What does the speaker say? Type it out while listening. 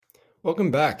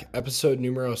Welcome back. Episode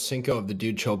numero cinco of the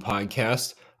Dude Chill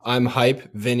podcast. I'm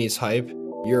hype. Vinny's hype.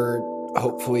 You're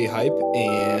hopefully hype.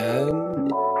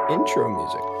 And intro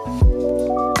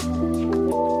music.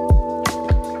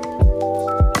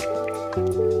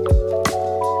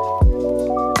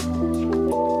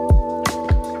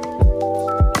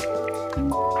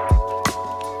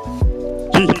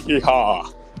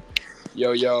 Yeehaw.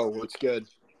 Yo, what's good?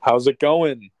 How's it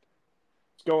going?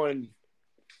 It's going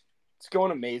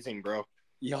amazing, bro.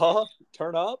 Yeah,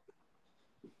 turn up.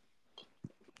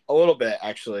 A little bit,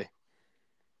 actually.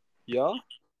 Yeah.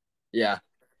 Yeah.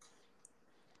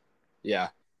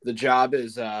 The job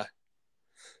is I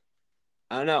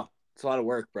don't know. It's a lot of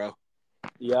work, bro.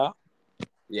 Yeah.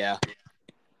 Yeah.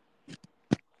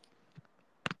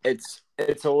 It's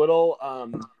a little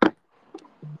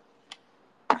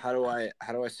how do I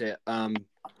say it?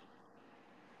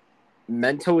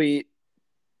 Mentally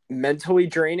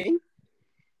draining,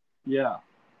 Yeah.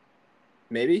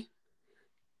 maybe?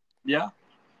 Yeah.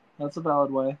 That's a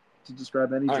valid way to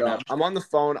describe any I don't know. job. I'm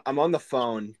on the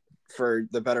phone for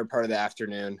the better part of the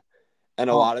afternoon, and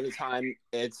a Oh. lot of the time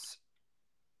it's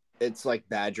like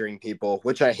badgering people,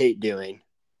 which I hate doing.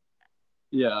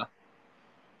 Yeah.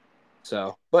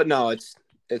 So, but no, it's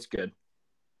good.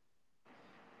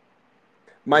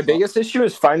 My What's up? biggest issue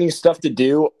is finding stuff to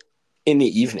do in the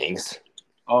evenings,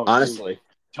 Oh, honestly, dude,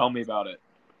 tell me about it.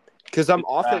 because I'm It's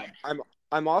off at bad.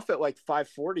 I'm off at like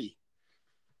 5:40.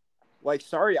 Like,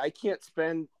 sorry, I can't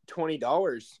spend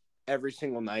 $20 every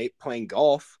single night playing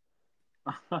golf.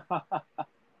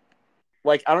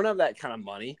 Like, I don't have that kind of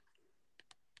money.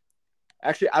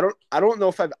 Actually, I don't know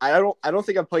if I don't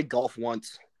think I've played golf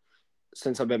once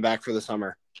since I've been back for the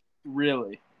summer.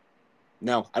 Really?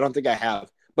 No, I don't think I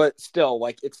have. But still,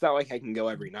 like, it's not like I can go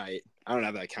every night. I don't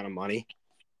have that kind of money.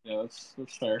 Yeah, that's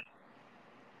fair.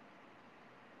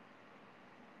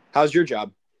 How's your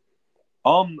job?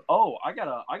 Oh, I got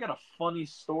a funny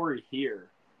story here.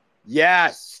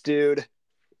 Yes, dude.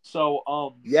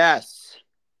 So, Yes.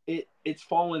 it's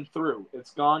fallen through.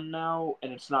 It's gone now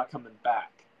and it's not coming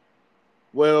back.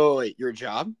 Wait. Your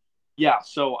job? Yeah,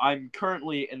 so I'm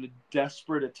currently in a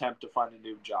desperate attempt to find a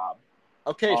new job.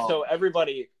 Okay, so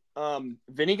everybody,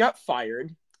 Vinny got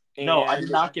fired. No, I and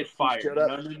did not get he fired. showed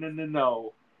up-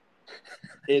 No.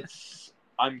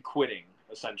 I'm quitting,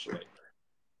 essentially.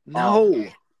 No.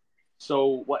 So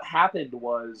what happened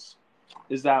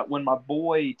is that when my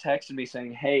boy texted me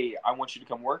saying, "Hey, I want you to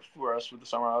come work for us for the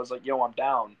summer," I was like, "Yo, I'm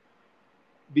down."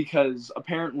 Because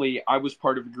apparently I was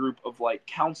part of a group of like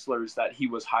counselors that he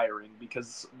was hiring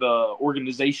because the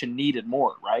organization needed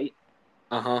more, right?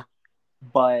 Uh-huh.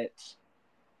 But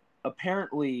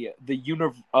apparently the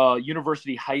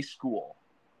university high school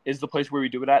is the place where we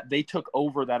do it at. They took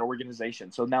over that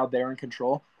organization, so now they're in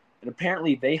control, and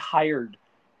apparently they hired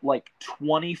like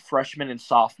 20 freshmen and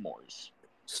sophomores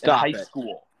Stop in high it.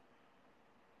 school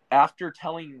after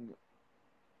telling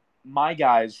my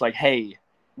guys like, "Hey,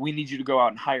 we need you to go out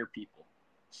and hire people."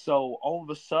 So all of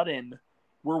a sudden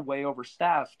we're way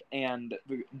overstaffed, and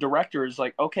the director is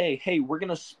like, "Okay, hey, we're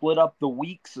gonna split up the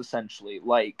weeks essentially,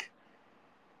 like."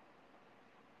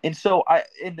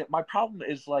 And my problem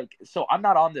is like, so I'm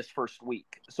not on this first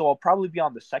week. So I'll probably be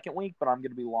on the second week, but I'm going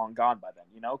to be long gone by then,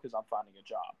 because I'm finding a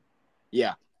job.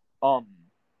 Yeah.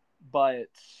 But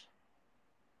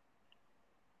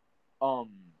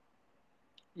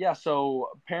yeah, so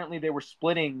apparently they're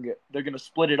going to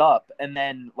split it up, and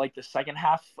then like the second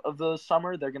half of the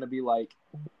summer they're going to be like,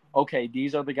 "Okay,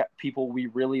 these are the people we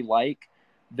really like.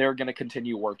 They're going to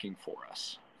continue working for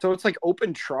us." So it's like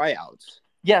open tryouts.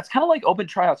 Yeah, it's kind of like open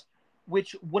tryouts,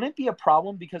 which wouldn't be a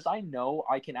problem because I know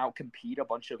I can outcompete a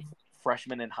bunch of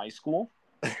freshmen in high school.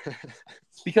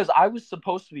 Because I was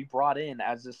supposed to be brought in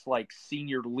as this like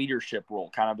senior leadership role,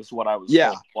 kind of is what I was Yeah.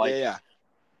 told. Like, Yeah.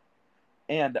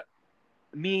 And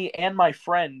me and my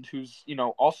friend, who's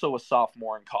also a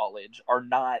sophomore in college, are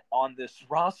not on this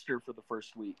roster for the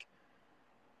first week.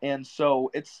 And so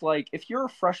it's like, if you're a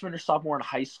freshman or sophomore in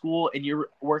high school and you're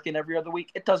working every other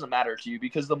week, it doesn't matter to you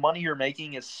because the money you're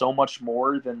making is so much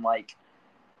more than like,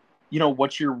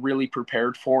 what you're really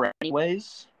prepared for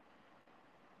anyways.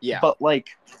 Yeah. But like,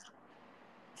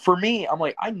 for me, I'm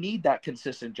like, I need that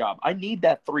consistent job. I need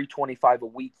that $325 a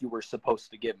week you were supposed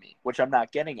to give me, which I'm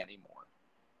not getting anymore.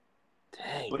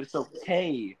 Dang. But it's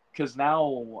okay because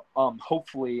now,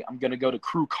 hopefully, I'm gonna go to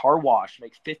Crew Car Wash,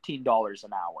 make $15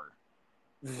 an hour.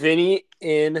 Vinny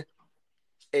in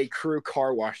a Crew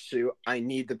car wash suit. I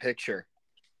need the picture.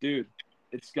 Dude,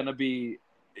 it's gonna be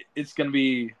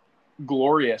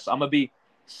glorious. I'm gonna be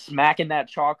smacking that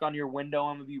chalk on your window.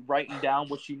 I'm gonna be writing down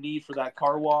what you need for that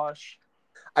car wash.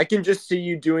 I can just see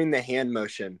you doing the hand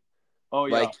motion. Oh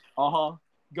yeah. Like,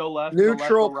 Go left,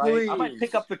 neutral, go right. I might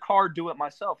pick please. up the car, do it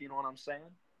myself. You know what I'm saying?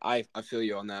 I feel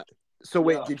you on that. So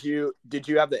wait, Yeah. did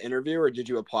you have the interview or did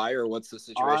you apply or what's the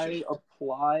situation? I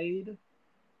applied.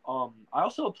 I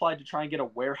also applied to try and get a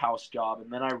warehouse job,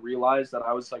 and then I realized that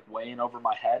I was like way in over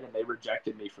my head, and they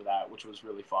rejected me for that, which was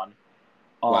really fun.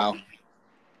 Wow.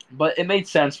 But it made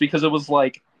sense because it was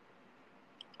like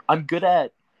I'm good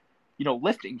at,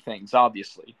 lifting things,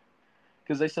 obviously,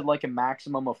 because they said like a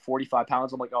maximum of 45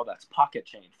 pounds. I'm like, oh, that's pocket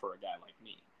change for a guy like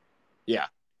me. Yeah.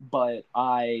 But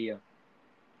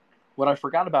what I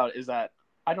forgot about is that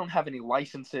I don't have any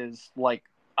licenses. Like,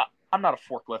 I'm not a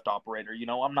forklift operator.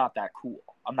 I'm not that cool.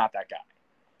 I'm not that guy.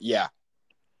 Yeah.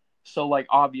 So, like,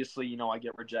 obviously, I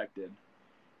get rejected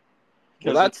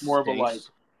because Well, it's more of a like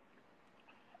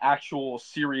actual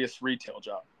serious retail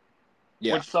job,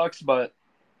 which sucks, but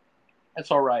it's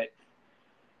all right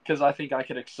because I think I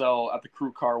could excel at the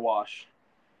crew car wash.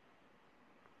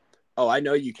 Oh, I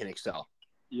know you can excel.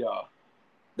 Yeah.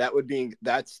 That's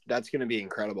going to be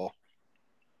incredible.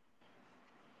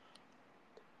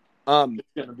 It's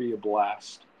gonna be a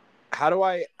blast. How do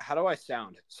I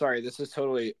sound? Sorry, this is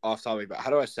totally off topic, but how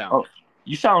do I sound? Oh,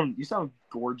 you sound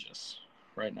gorgeous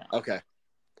right now. Okay.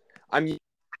 I'm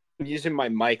using my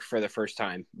mic for the first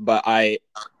time, but I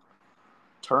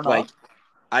turn up.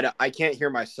 I can't hear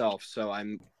myself, so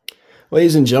I'm.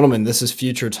 Ladies and gentlemen, this is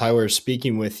Future Tyler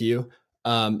speaking with you.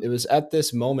 It was at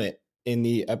this moment in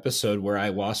the episode where I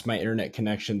lost my internet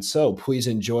connection, so please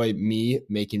enjoy me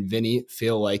making Vinny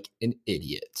feel like an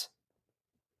idiot.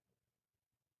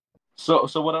 So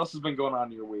what else has been going on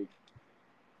in your week?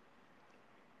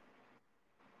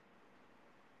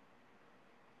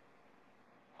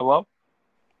 Hello?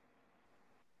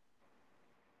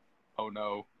 Oh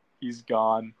no, he's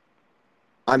gone.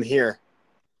 I'm here.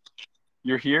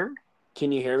 You're here?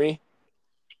 Can you hear me?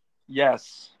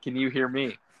 Yes. Can you hear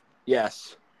me?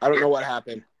 Yes. I don't know what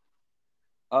happened.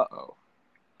 Uh-oh.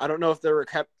 I don't know if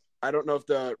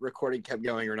the recording kept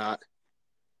going or not.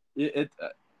 It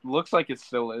looks like it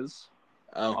still is.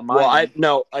 Oh.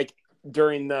 Well, like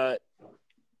during the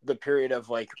period of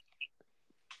like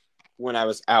when I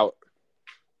was out.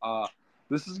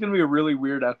 This is going to be a really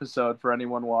weird episode for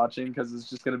anyone watching because it's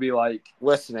just going to be like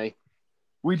listening.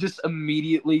 We just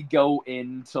immediately go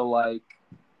into like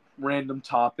random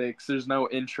topics. There's no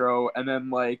intro, and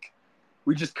then like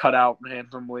we just cut out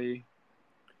randomly.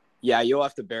 Yeah, you'll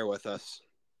have to bear with us.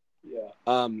 Yeah.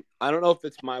 I don't know if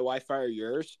it's my Wi-Fi or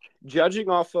yours. Judging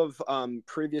off of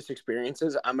previous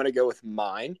experiences, I'm gonna go with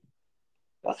mine.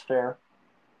 That's fair.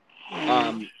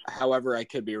 However, I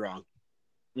could be wrong.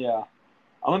 Yeah.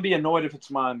 I'm gonna be annoyed if it's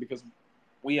mine because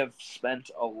we have spent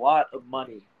a lot of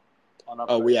money on upgrading.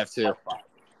 Oh, we have to.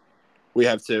 We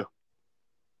have to.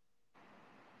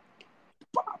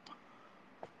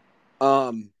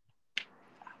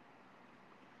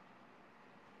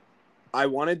 I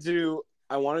wanted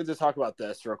to talk about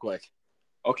this real quick.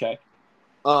 Okay.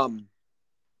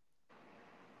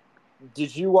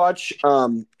 Did you watch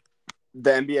the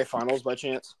NBA Finals by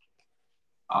chance?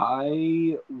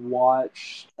 I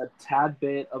watched a tad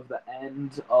bit of the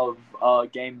end of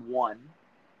game 1,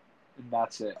 and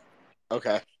that's it.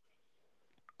 Okay.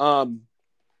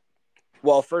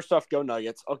 Well, first off, go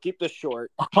Nuggets. I'll keep this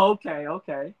short.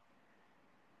 Okay.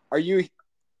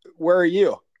 Where are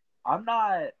you? I'm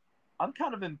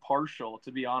kind of impartial,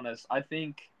 to be honest. I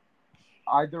think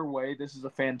either way, this is a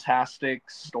fantastic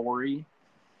story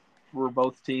for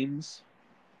both teams.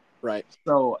 Right.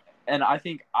 So, and I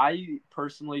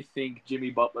personally think Jimmy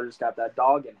Butler's got that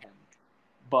dog in him.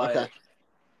 But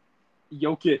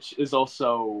Jokic is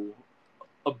also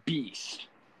a beast.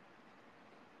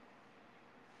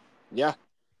 Yeah.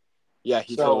 Yeah,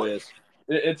 he totally is.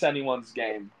 It's anyone's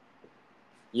game.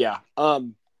 Yeah.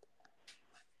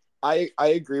 I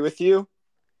agree with you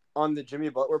on the Jimmy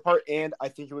Butler part, and I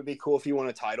think it would be cool if he won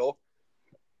a title.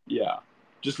 Yeah.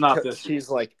 Just not this.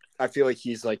 I feel like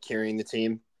he's like carrying the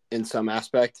team in some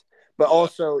aspect. But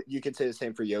also you could say the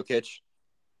same for Jokic.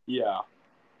 Yeah.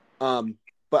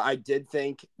 But I did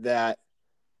think that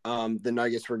the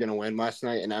Nuggets were gonna win last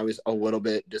night, and I was a little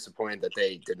bit disappointed that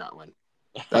they did not win.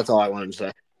 That's all I wanted to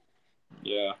say.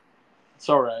 Yeah. It's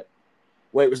all right.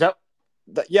 Wait, was that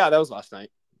yeah, that was last night.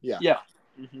 Yeah. Yeah.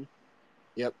 Mm-hmm.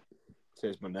 Yep.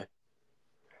 Today's Monday.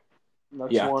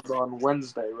 Next one's on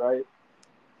Wednesday, right?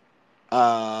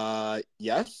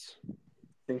 Yes. I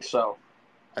think so.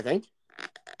 I think.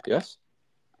 Yes.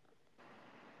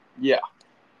 Yeah.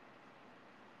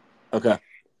 Okay.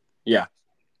 Yeah.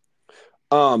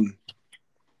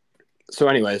 So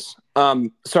anyways,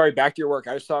 sorry, back to your work.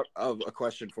 I just thought of a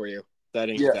question for you that I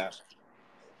didn't get to ask.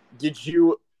 Did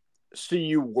you So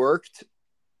you worked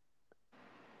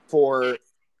for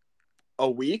a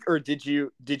week, or did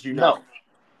you No, not?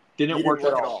 didn't You work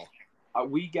didn't at work at all. all.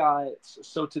 We got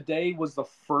so today was the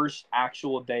first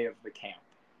actual day of the camp.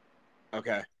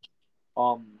 Okay.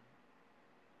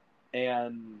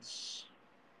 And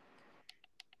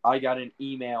I got an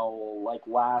email like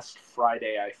last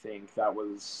Friday, I think, that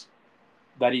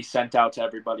he sent out to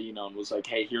everybody, and was like,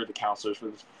 "Hey, here are the counselors for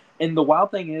this." And the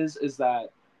wild thing is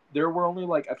that there were only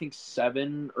like I think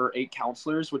 7 or 8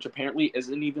 counselors, which apparently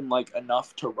isn't even like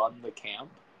enough to run the camp.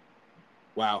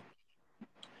 Wow.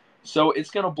 So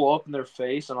it's gonna blow up in their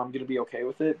face, and I'm gonna be okay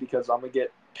with it because I'm gonna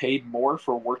get paid more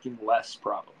for working less,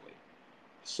 probably.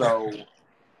 So,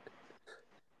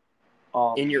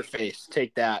 In your face.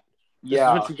 Take that. This is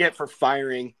yeah, what you get for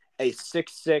firing a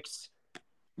 6'6"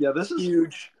 yeah. This is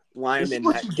huge lineman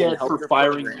what that you can get help for your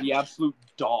firing program. the absolute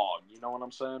dog. You know what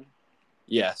I'm saying?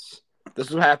 Yes. This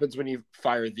is what happens when you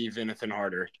fire the Vinathan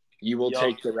Harder. You will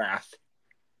take the wrath.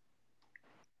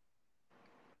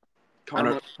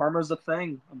 Karma's a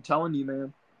thing. I'm telling you,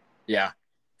 man. Yeah,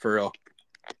 for real.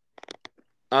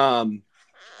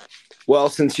 Well,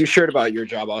 since you shared about your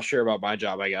job, I'll share about my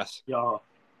job, I guess. Yeah.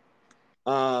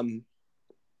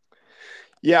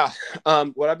 Yeah.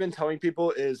 What I've been telling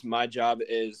people is my job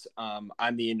is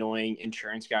I'm the annoying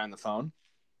insurance guy on the phone.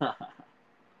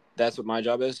 That's what my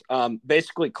job is.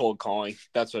 Basically cold calling.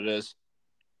 That's what it is.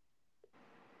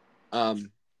 I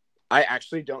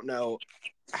actually don't know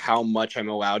how much I'm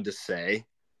allowed to say.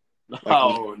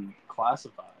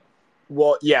 Classified.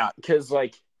 Well, yeah, because I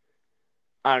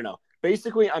don't know.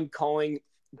 Basically, I'm calling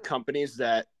companies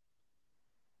that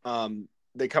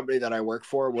the company that I work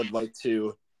for would like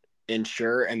to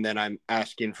insure, and then I'm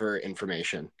asking for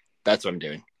information. That's what I'm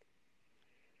doing.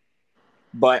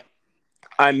 But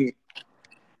I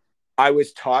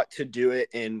was taught to do it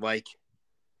in by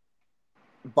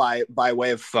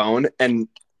way of phone, and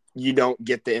you don't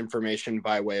get the information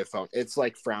by way of phone. It's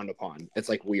frowned upon.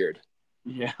 It's weird.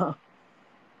 Yeah.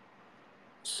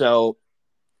 So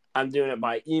I'm doing it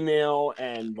by email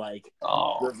and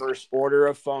reverse order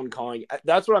of phone calling.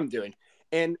 That's what I'm doing.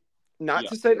 And not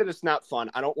to say that it's not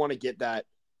fun. I don't want to get that.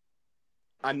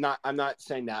 I'm not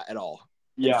saying that at all.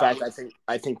 Yeah. In fact,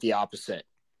 I think the opposite.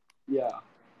 Yeah.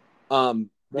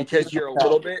 Because you're a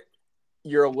little bit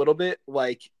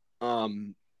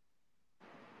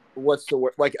what's the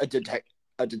word? Like a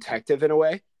detective in a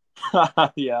way.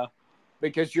 Yeah.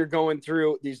 Because you're going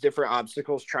through these different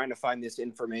obstacles trying to find this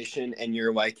information, and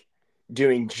you're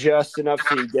doing just enough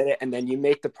so you get it, and then you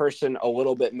make the person a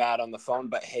little bit mad on the phone,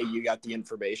 but hey, you got the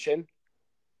information.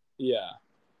 Yeah.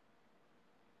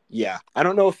 Yeah. I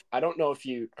don't know if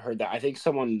you heard that. I think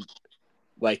someone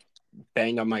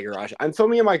banged on my garage. I'm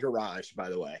filming in my garage, by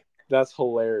the way. That's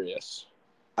hilarious.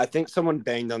 I think someone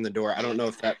banged on the door. I don't know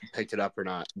if that picked it up or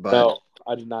not, but no,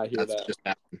 I did not hear that. Just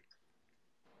happened.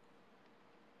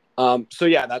 So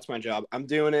yeah, that's my job. I'm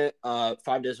doing it 5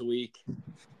 days a week.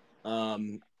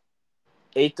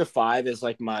 8 to 5 is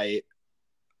my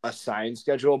assigned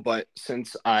schedule, but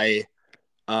since I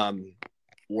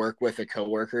work with a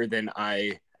coworker, then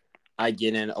I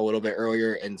get in a little bit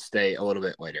earlier and stay a little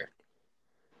bit later.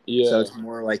 Yeah. So it's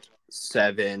more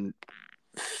 7:55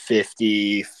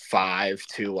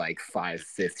 to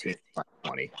 5:15,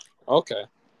 5:20. Okay.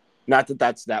 Not that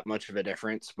that's that much of a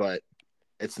difference, but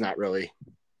it's not really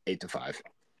 8 to 5.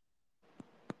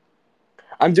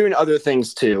 I'm doing other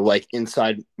things too,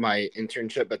 inside my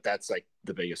internship, but that's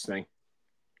the biggest thing.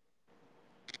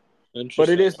 But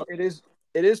it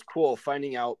is cool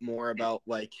finding out more about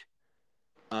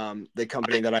the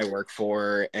company that I work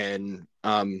for, and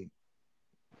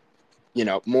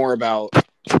more about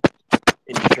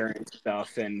insurance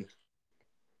stuff, and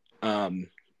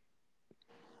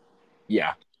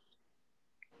yeah,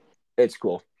 it's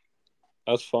cool.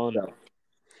 That's fun. So,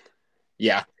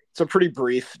 yeah, it's a pretty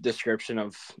brief description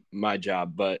of my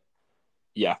job, but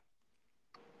yeah.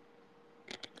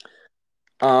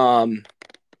 I'm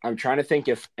trying to think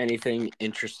if anything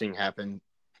interesting happened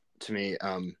to me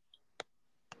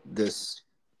this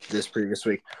previous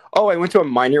week. Oh, I went to a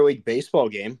minor league baseball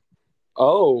game.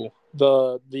 Oh,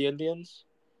 the Indians?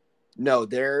 No,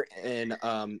 they're in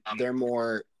they're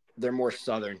more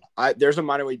southern. There's a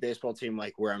minor league baseball team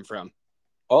where I'm from.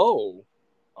 Oh,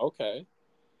 okay.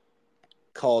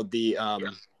 Called the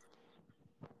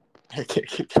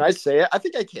Can I say it? I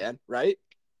think I can, right?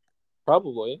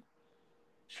 Probably.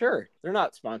 Sure. They're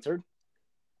not sponsored.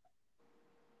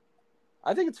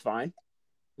 I think it's fine.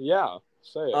 Yeah,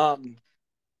 say it.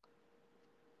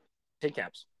 Take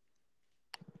caps.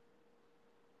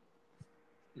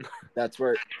 That's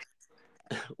where.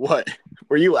 What?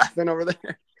 Were you laughing over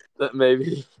there?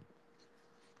 Maybe.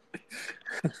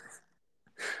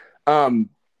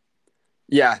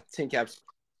 Yeah, Tin Caps.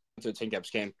 It's a Tin Caps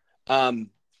game.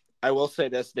 I will say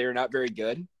this: they're not very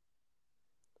good.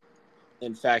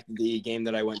 In fact, the game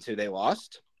that I went to, they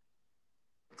lost.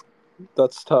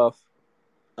 That's tough.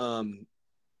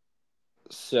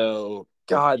 So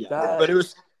God, yeah, that but it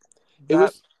was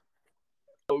that's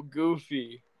so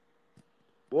goofy.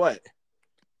 what?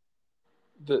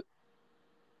 The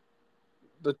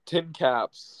the Tin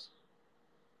Caps.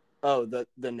 Oh,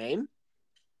 the name?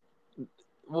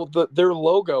 Well, their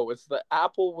logo, it's the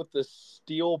apple with the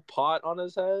steel pot on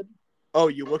his head. Oh,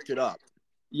 you looked it up.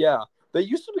 Yeah. They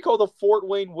used to be called the Fort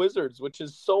Wayne Wizards, which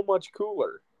is so much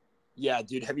cooler. Yeah,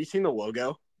 dude. Have you seen the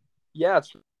logo? Yeah,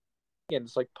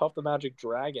 it's like Puff the Magic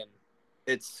Dragon.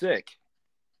 It's sick.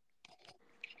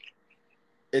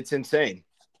 It's insane.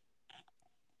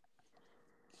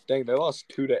 Dang, they lost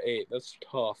 2-8. That's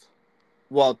tough.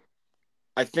 Well,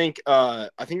 I think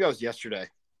that was yesterday.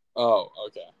 Oh,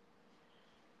 okay.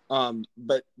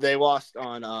 But they lost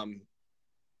on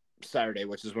Saturday,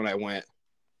 which is when I went.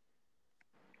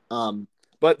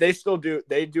 But they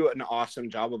do an awesome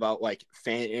job about like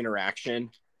fan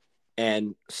interaction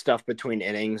and stuff between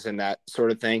innings and that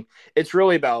sort of thing. It's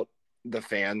really about the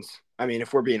fans. I mean,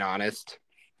 if we're being honest,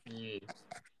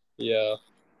 Yeah.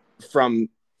 from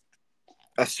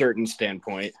a certain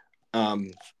standpoint.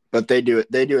 But they do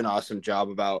an awesome job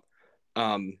about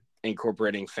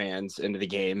incorporating fans into the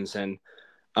games and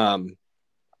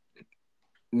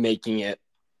making it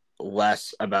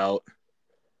less about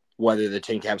whether the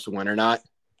Tin Caps win or not.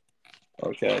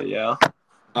 Okay, yeah.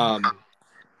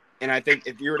 And I think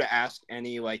if you were to ask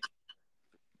any like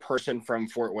person from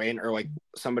Fort Wayne or like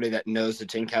somebody that knows the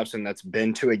Tin Caps and that's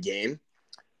been to a game,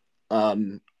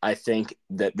 I think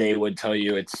that they would tell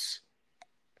you it's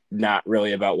not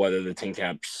really about whether the Tin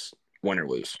Caps win or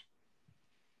lose.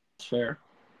 Fair.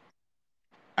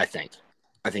 I think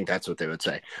that's what they would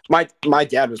say. My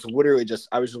dad was literally just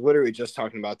I was literally just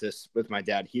talking about this with my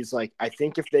dad. He's like, I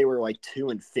think if they were like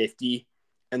 2-50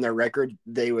 and their record,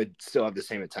 they would still have the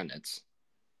same attendance.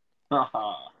 That's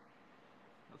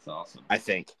awesome. I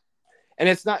think. And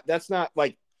that's not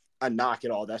like a knock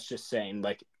at all. That's just saying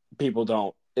like people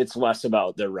don't it's less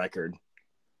about their record.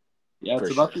 Yeah,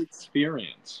 it's about the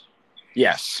experience.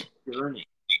 Yes. Journey.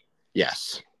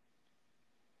 Yes.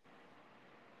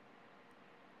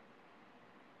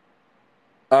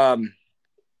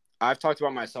 I've talked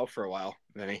about myself for a while,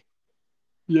 Vinny.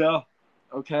 Yeah.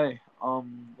 Okay.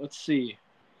 Let's see.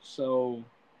 So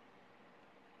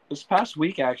this past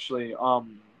week actually,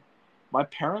 my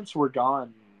parents were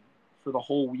gone for the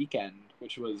whole weekend,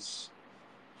 which was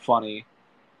funny.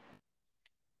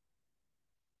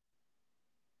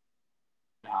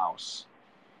 House.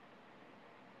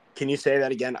 Can you say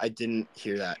that again? I didn't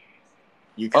hear that.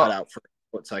 You cut out for a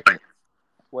split second.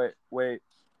 Wait.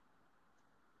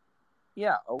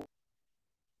 Yeah. Oh, what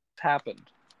happened?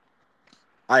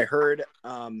 I heard,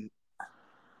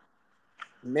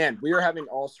 man, we were having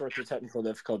all sorts of technical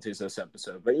difficulties this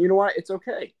episode, but you know what? It's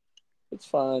okay It's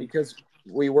fine. because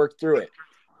we worked through it.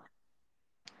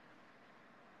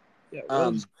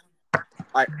 Yeah.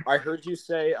 I heard you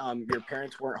say your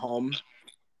parents weren't home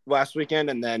last weekend,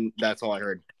 and then that's all I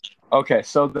heard. Okay,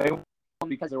 so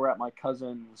because they were at my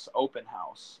cousin's open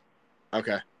house.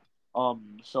 Okay.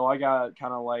 So I got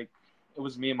kind of like it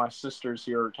was me and my sisters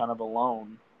here, kind of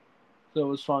alone. So it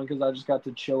was fun because I just got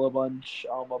to chill a bunch,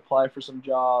 apply for some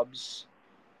jobs.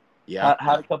 Yeah.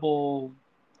 Had a couple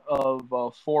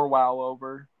of 4 wow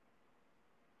over.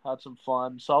 Had some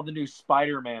fun. Saw the new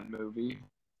Spider-Man movie.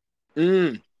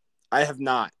 I have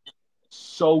not.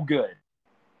 So good.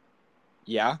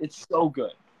 Yeah. It's so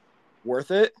good.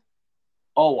 Worth it?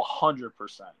 Oh, 100%.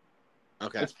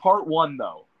 Okay. It's part 1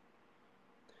 though.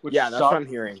 Which yeah, that's sucks, what I'm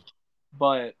hearing.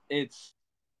 But it's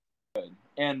good.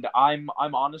 And I'm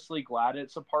honestly glad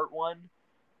it's a part 1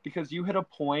 because you hit a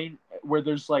point where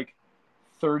there's like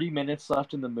 30 minutes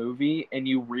left in the movie and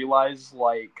you realize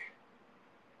like,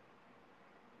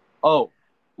 oh,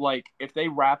 like if they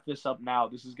wrap this up now,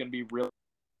 this is going to be real,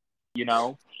 you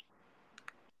know?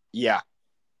 Yeah.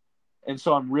 And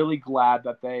so I'm really glad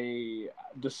that they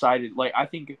decided, like, I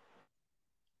think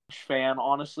fan,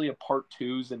 honestly, of part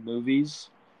 2s in movies.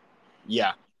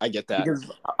 Yeah, I get that.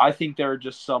 Because I think there are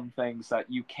just some things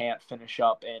that you can't finish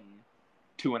up in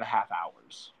 2.5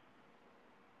 hours.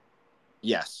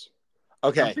 Yes.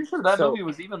 Okay. I'm pretty sure that movie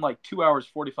was even like 2 hours,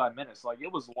 45 minutes. Like,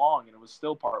 it was long and it was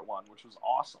still part 1, which was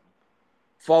awesome.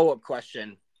 Follow-up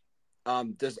question.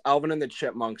 Does Alvin and the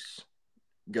Chipmunks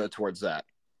go towards that?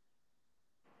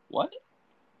 What?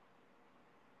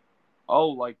 Oh,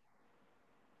 like,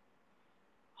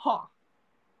 huh.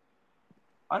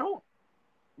 I don't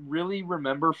really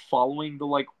remember following the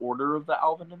like order of the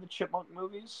Alvin and the Chipmunk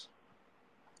movies.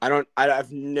 I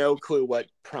have no clue what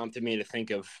prompted me to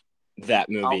think of that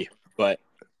movie, but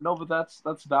No, but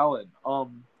that's valid. I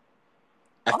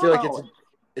feel like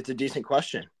it's a decent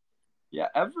question. Yeah,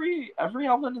 every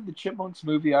Alvin and the Chipmunks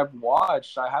movie I've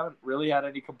watched, I haven't really had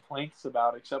any complaints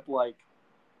about, except like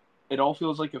it all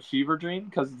feels like a fever dream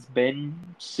because it's been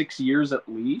 6 years at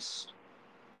least.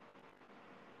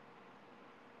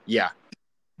 Yeah,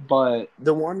 but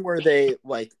the one where they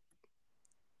like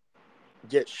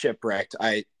get shipwrecked,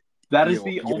 that is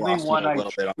the only lost me one a I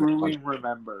little bit on that truly one.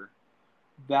 remember.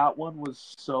 That one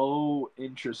was so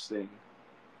interesting.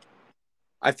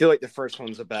 I feel like the first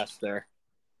one's the best there.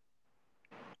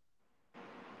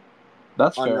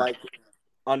 That's fair.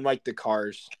 Unlike the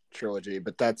Cars trilogy,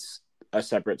 but that's a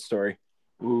separate story.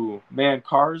 Ooh, man,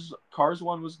 Cars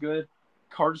 1 was good.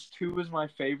 Cars 2 is my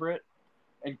favorite,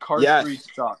 and Cars 3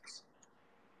 sucks.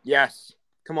 Yes.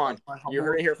 Come on. You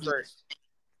heard it here first.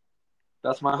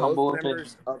 That's my humble opinion.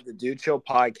 Members of the Dude Chill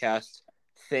podcast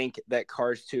think that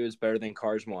Cars 2 is better than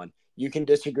Cars 1. You can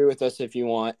disagree with us if you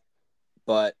want,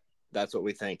 but that's what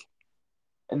we think.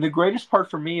 And the greatest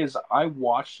part for me is I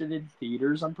watched it in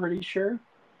theaters, I'm pretty sure,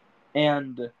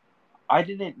 and I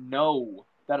didn't know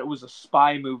that it was a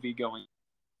spy movie going.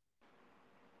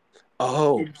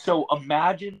 Oh. And so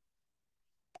imagine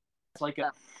it's like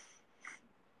a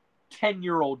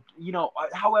 10-year-old,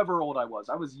 however old I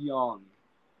was young.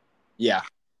 Yeah.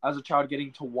 As a child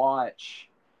getting to watch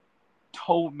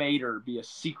Tow Mater be a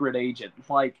secret agent.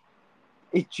 Like,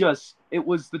 it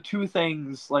was the two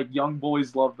things like young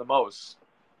boys love the most.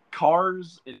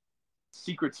 Cars and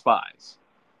secret spies.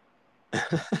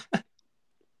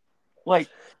 Like,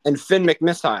 and Finn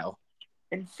McMissile.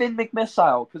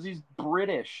 Because he's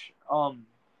British.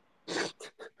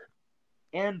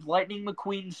 And Lightning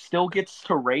McQueen still gets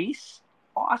to race.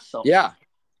 Awesome. Yeah.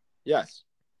 Yes.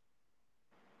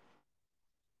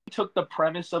 He took the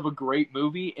premise of a great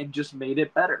movie and just made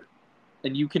it better.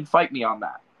 And you can fight me on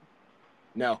that.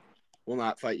 No, we'll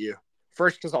not fight you.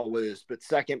 First, because I'll lose, but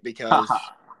second, because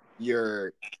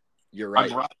you're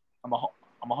right. I'm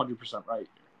 100% right.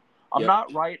 I'm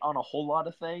not right on a whole lot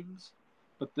of things,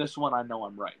 but this one I know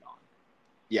I'm right on.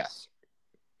 Yes.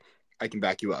 I can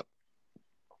back you up.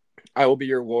 I will be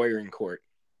your lawyer in court.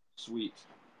 Sweet.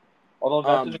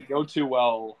 Although that didn't go too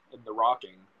well in the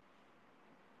Rocking.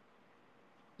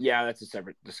 Yeah, that's a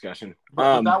separate discussion.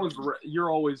 But that was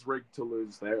you're always rigged to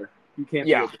lose there. You can't.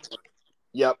 Yeah.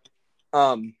 Yep.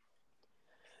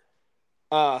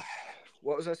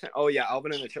 What was I saying? Oh yeah,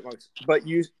 Alvin and the Chipmunks. But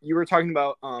you were talking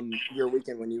about your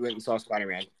weekend when you went and saw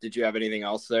Spider-Man. Did you have anything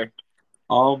else there?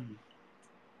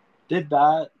 Did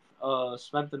that.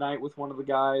 Spent the night with one of the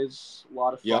guys. A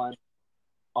lot of fun.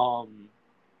 Yep.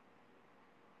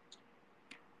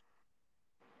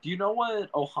 Do you know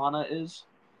what Ohana is?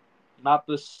 Not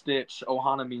the Stitch.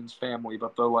 Ohana means family,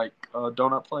 but the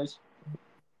donut place.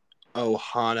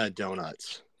 Ohana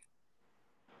Donuts.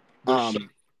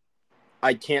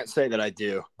 I can't say that I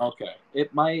do. Okay.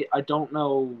 It might. I don't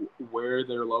know where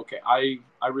they're located. I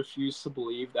refuse to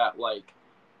believe that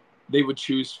they would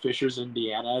choose Fishers,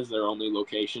 Indiana as their only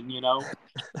location,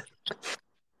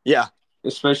 Yeah.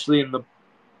 Especially in the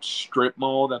strip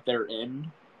mall that they're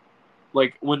in.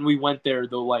 Like, when we went there,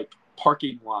 the,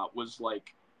 parking lot was,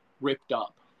 ripped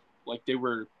up. Like, they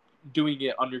were doing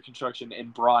it under construction in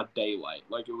broad daylight.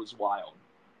 Like, it was wild.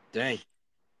 Dang.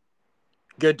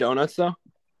 Good donuts, though?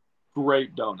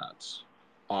 Great donuts.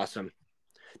 Awesome.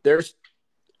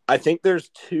 I think there's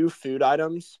 2 food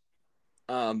items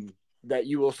that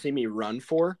you will see me run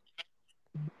for.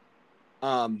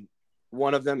 One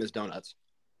of them is donuts.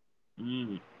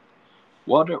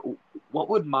 What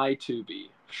would my 2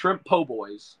 be? Shrimp po'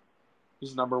 boys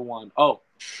is number 1. Oh,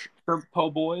 shrimp po'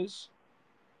 boys.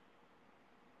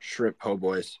 Shrimp po'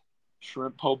 boys.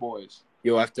 Shrimp po' boys.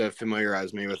 You'll have to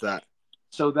familiarize me with that.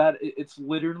 So that it's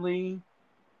literally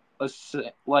a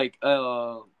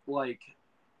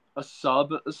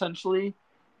sub essentially,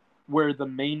 where the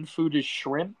main food is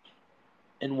shrimp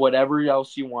and whatever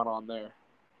else you want on there.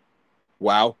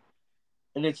 Wow.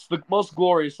 And it's the most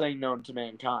glorious thing known to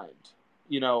mankind.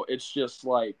 It's just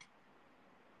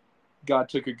God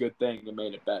took a good thing and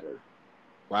made it better.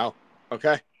 Wow.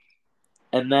 Okay.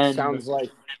 And then sounds like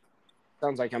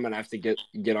I'm gonna have to get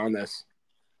on this.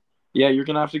 Yeah, you're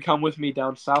gonna have to come with me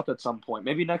down south at some point.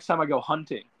 Maybe next time I go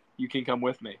hunting, you can come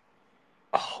with me.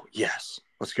 Oh yes,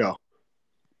 let's go.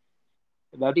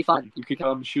 That'd be fun. You could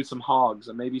come shoot some hogs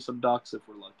and maybe some ducks if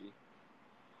we're lucky.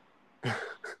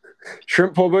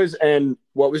 Shrimp po' boys, and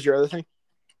what was your other thing?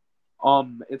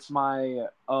 It's my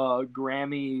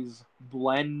Grammy's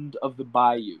blend of the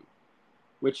Bayou,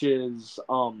 which is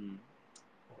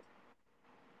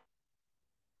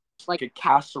it's like a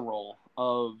casserole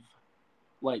of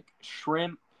like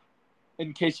shrimp.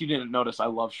 In case you didn't notice, I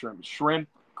love shrimp. Shrimp,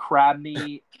 crab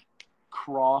meat,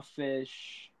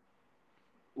 crawfish.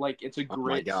 Like it's a Oh my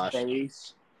grits gosh.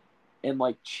 base and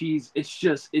like cheese.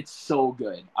 It's so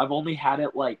good. I've only had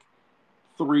it like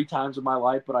 3 times in my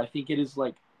life, but I think it is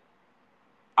like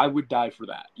I would die for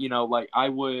that. You know, like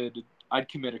I'd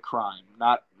commit a crime.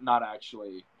 Not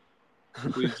actually.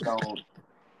 Please don't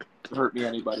hurt me,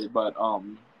 anybody. But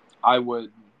I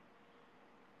would.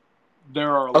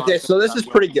 There are a lot Okay, of so things this I is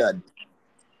would- pretty good.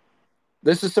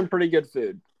 This is some pretty good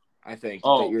food, I think,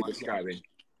 that you're my describing. goodness.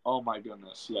 Oh my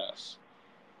goodness, yes.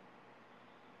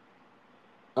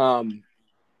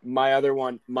 My other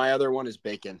one is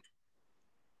bacon.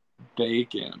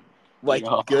 Bacon. Like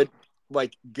Yeah.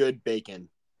 good bacon.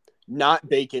 Not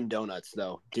bacon donuts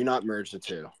though. Do not merge the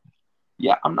two.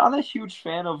 Yeah, I'm not a huge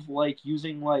fan of like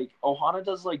using like Ohana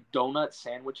does like donut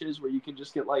sandwiches where you can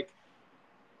just get like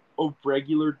a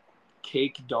regular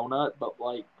cake donut, but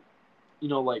like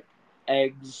like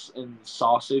eggs and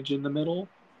sausage in the middle.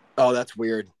 Oh, that's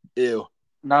weird. Ew.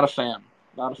 Not a fan.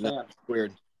 Not a No, fan.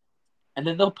 weird. And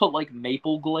then they'll put like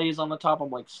maple glaze on the top. I'm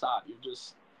like, stop!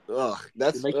 Ugh.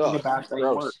 You're making a bad thing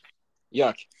gross. work.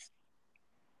 Yuck.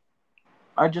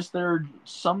 There are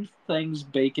some things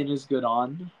bacon is good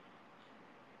on,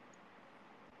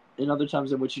 and other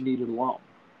times in which you need it alone.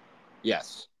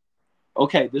 Yes.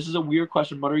 Okay, this is a weird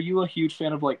question, but are you a huge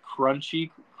fan of like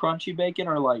crunchy bacon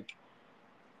or like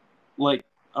I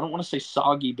don't want to say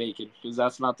soggy bacon because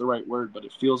that's not the right word, but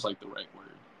it feels like the right word.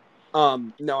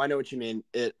 No, I know what you mean.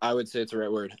 I would say it's the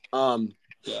right word.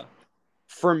 Yeah.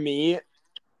 For me,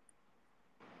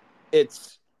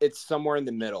 it's somewhere in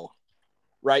the middle,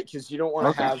 right? Because you don't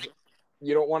want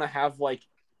to have like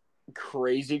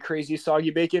crazy soggy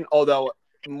bacon. Although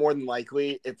more than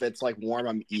likely, if it's like warm,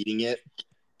 I'm eating it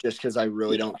just because I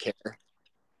really don't care.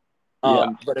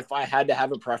 But if I had to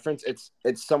have a preference, it's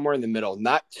somewhere in the middle.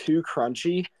 Not too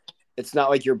crunchy. It's not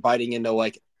like you're biting into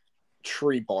like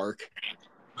tree bark.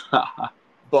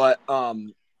 But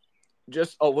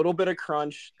just a little bit of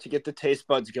crunch to get the taste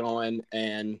buds going,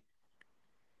 and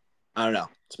I don't know,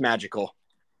 it's magical.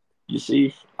 You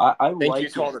see, I Thank like you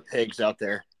to all the pigs out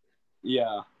there.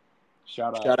 Yeah,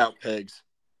 shout out pigs.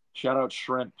 Shout out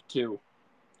shrimp too.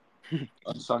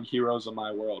 Unsung heroes of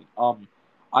my world.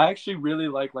 I actually really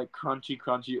like crunchy.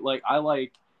 Like I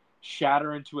like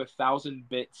shatter into 1,000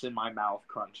 bits in my mouth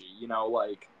crunchy.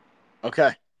 Like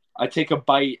Okay. I take a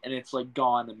bite and it's like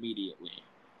gone immediately.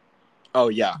 Oh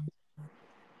yeah.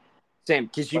 Same,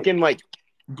 because you can like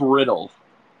brittle.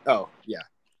 Oh yeah.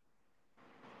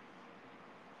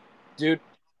 Dude,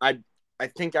 I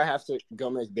think I have to go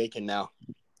make bacon now.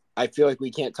 I feel like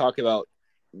we can't talk about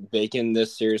bacon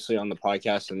this seriously on the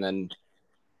podcast and then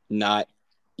not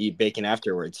eat bacon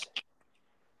afterwards.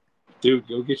 Dude,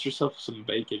 go get yourself some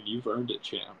bacon. You've earned it,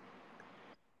 champ.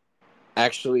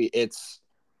 Actually,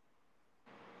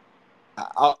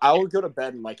 I'll go to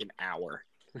bed in like an hour.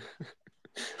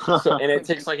 And it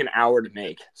takes like an hour to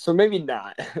make. So maybe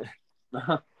not.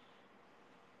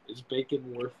 Is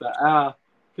bacon worth that?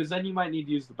 Because then you might need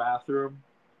to use the bathroom.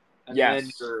 And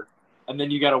yes. then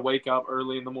you got to wake up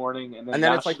early in the morning. And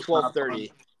then it's like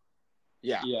 12:30.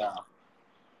 Yeah. Yeah.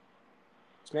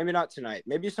 So maybe not tonight.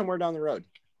 Maybe somewhere down the road.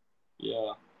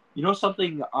 Yeah. You know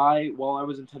something while I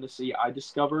was in Tennessee, I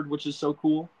discovered, which is so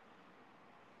cool?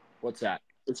 What's that?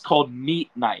 It's called meat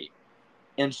night.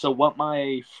 And so what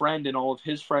my friend and all of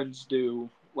his friends do,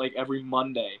 like every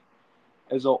Monday,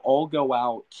 is they'll all go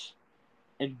out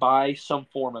and buy some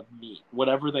form of meat,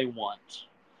 whatever they want.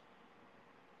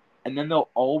 And then they'll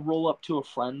all roll up to a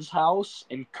friend's house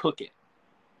and cook it.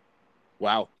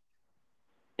 Wow.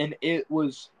 And it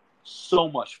was so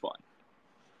much fun.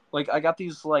 Like, I got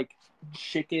these, like,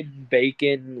 chicken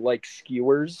bacon, like,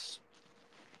 skewers.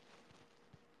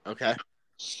 Okay.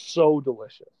 So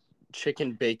delicious.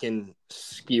 Chicken bacon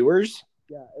skewers?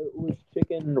 Yeah, it was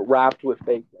chicken wrapped with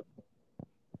bacon.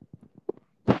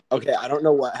 Okay, I don't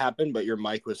know what happened, but your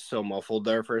mic was so muffled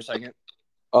there for a second.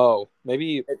 Oh,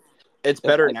 maybe... It's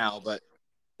better now, but...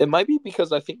 It might be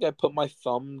because I think I put my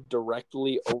thumb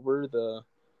directly over the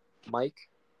mic.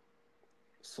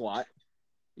 Slot?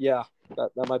 Yeah,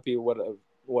 that might be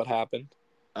what happened.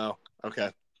 Oh,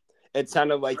 okay. It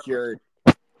sounded like your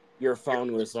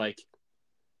phone was like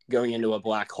going into a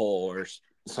black hole or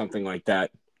something like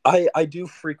that. I do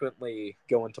frequently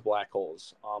go into black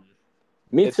holes.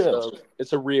 Me too.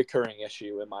 It's a reoccurring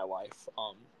issue in my life.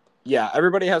 Yeah,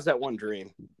 everybody has that one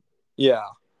dream. Yeah.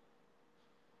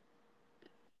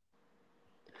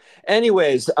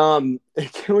 Anyways, can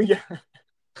we get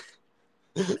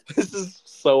This is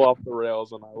so off the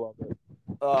rails, and I love it.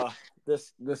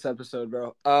 this episode,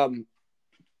 bro?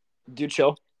 Do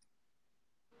chill.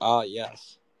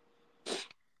 Yes.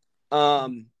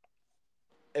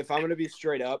 If I'm gonna be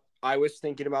straight up, I was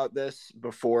thinking about this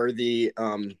before we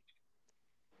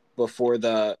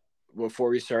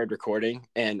started recording,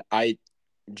 and I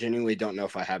genuinely don't know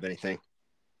if I have anything.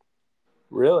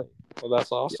 Really? Well,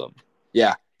 that's awesome.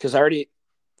 Yeah, because I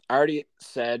already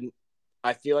said.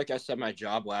 I feel like I said my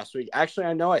job last week. Actually,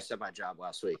 I know I said my job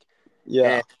last week.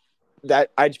 Yeah. And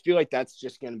that I feel like that's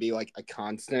just going to be like a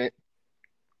constant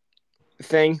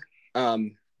thing. For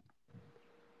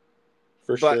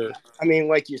sure. I mean,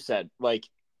 like you said, like,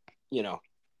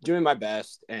 doing my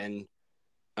best and,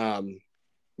 doing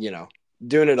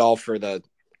it all for the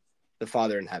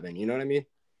Father in heaven. You know what I mean?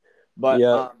 But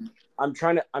yeah. I'm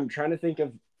trying to think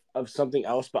of something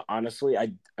else. But honestly,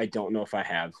 I don't know if I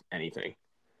have anything.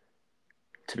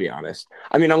 To be honest,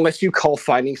 I mean, unless you call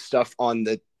finding stuff in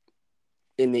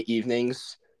the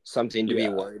evenings something to be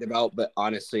worried about, but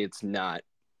honestly, it's not.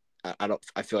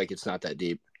 I feel like it's not that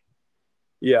deep.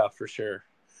 Yeah, for sure.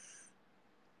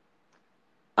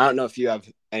 I don't know if you have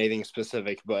anything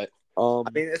specific, but I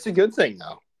mean, it's a good thing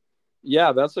though.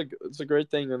 Yeah, it's a great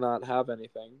thing to not have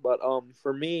anything. But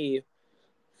for me,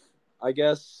 I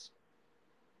guess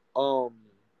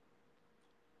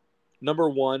number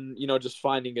one, just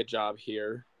finding a job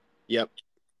here. Yep.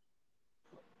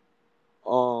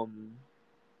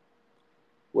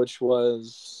 Which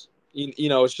was,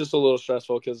 it's just a little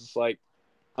stressful because it's like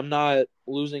I'm not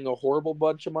losing a horrible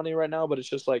bunch of money right now, but it's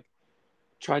just like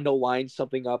trying to line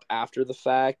something up after the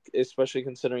fact, especially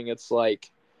considering it's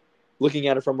like looking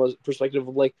at it from a perspective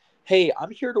of like, hey,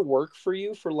 I'm here to work for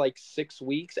you for like 6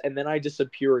 weeks and then I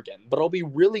disappear again. But I'll be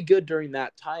really good during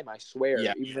that time, I swear,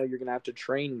 even though you're going to have to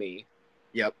train me.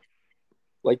 Yep.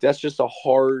 Like, that's just a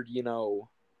hard,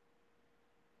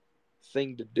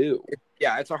 thing to do.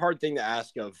 Yeah, it's a hard thing to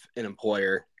ask of an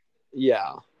employer.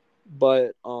 Yeah.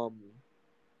 But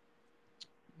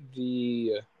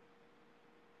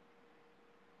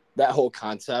that whole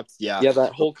concept,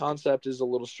 that whole concept is a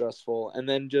little stressful. And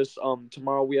then just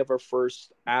tomorrow we have our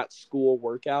first at school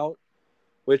workout,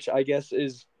 which I guess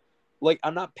is like,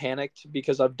 I'm not panicked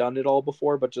because I've done it all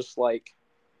before, but just like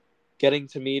getting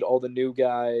to meet all the new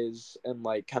guys and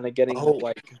like kind of getting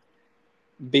like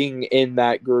being in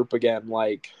that group again.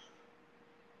 Like,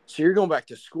 so you're going back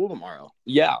to school tomorrow?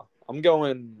 Yeah, I'm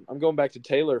going back to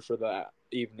Taylor for that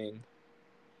evening.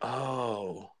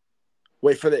 Oh,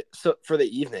 wait, for the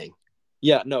evening?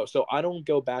 Yeah, no. So I don't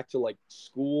go back to like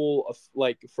school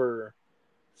like for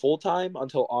full time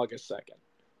until August 2nd.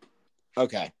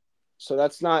 Okay, so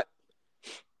it's not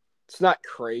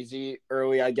crazy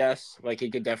early, I guess. Like,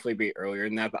 it could definitely be earlier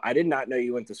than that, but I did not know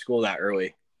you went to school that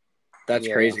early. That's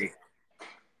crazy.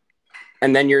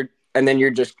 And then you're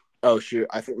just, oh shoot,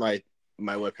 I think my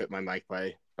lip hit my mic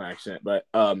by accident, but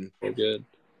We're good.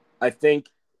 I think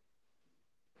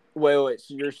wait,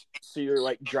 so you're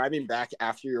like driving back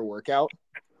after your workout?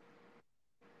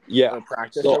 Yeah. Or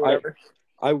practice or whatever?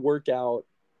 I work out.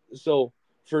 So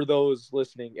for those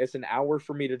listening, it's an hour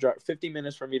for me to drive, 50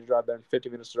 minutes for me to drive there, and 50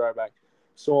 minutes to drive back.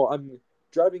 So I'm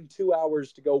driving 2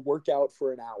 hours to go work out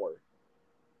for an hour.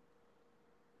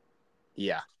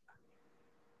 Yeah.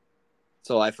 It's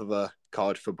the life of a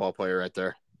college football player right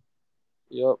there.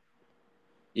 Yep.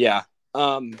 Yeah.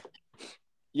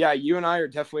 Yeah, you and I are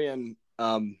definitely in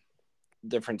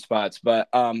different spots, but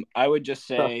I would just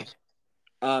say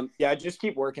just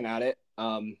keep working at it.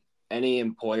 Any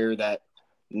employer that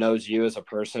knows you as a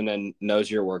person and knows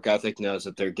your work ethic knows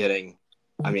that they're getting,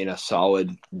 a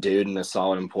solid dude and a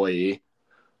solid employee.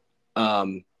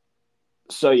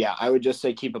 So yeah, I would just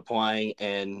say keep applying,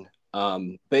 and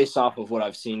based off of what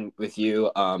I've seen with you,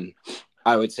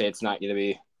 I would say it's not going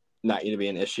to be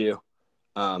an issue,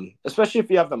 especially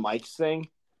if you have the mics thing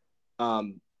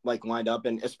like lined up,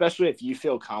 and especially if you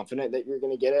feel confident that you're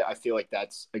going to get it. I feel like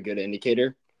that's a good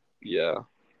indicator. Yeah.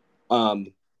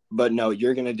 But no,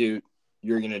 you're going to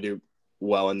do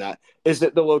well in that. Is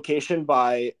it the location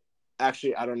by?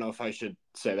 Actually, I don't know if I should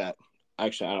say that.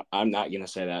 Actually, I'm not going to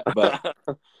say that. But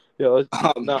yeah,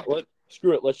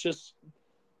 screw it. Let's just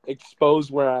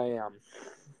expose where I am.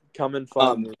 Come and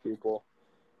find me, people.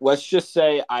 Let's just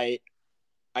say I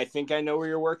think I know where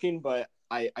you're working, but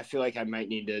I feel like I might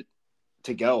need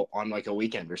to go on like a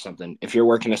weekend or something. If you're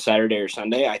working a Saturday or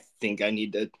Sunday, I think I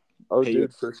need to. Oh,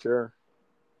 dude, for sure.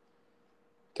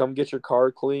 Come get your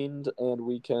car cleaned, and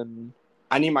we can.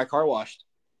 I need my car washed.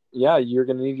 Yeah, you're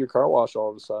gonna need your car washed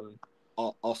all of a sudden.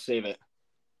 I'll save it.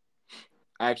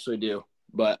 I actually do,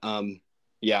 but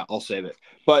Yeah, I'll save it.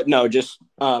 But no, just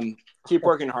keep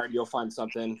working hard. You'll find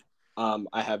something.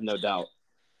 I have no doubt.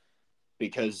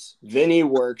 Because Vinny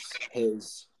works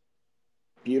his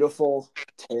beautiful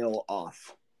tail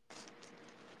off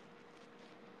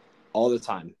all the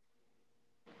time.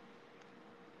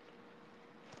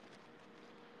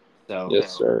 So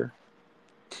Yes, sir.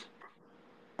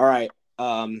 All right.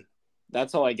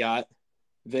 That's all I got.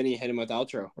 Vinny, hit him with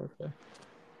outro. Okay.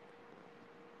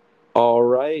 All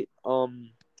right.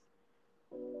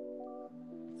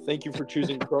 Thank you for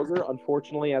choosing Kroger.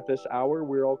 Unfortunately, at this hour,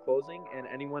 we're all closing, and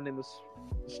anyone in the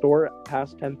store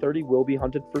past 10:30 will be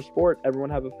hunted for sport. Everyone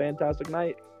have a fantastic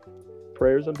night.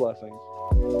 Prayers and blessings.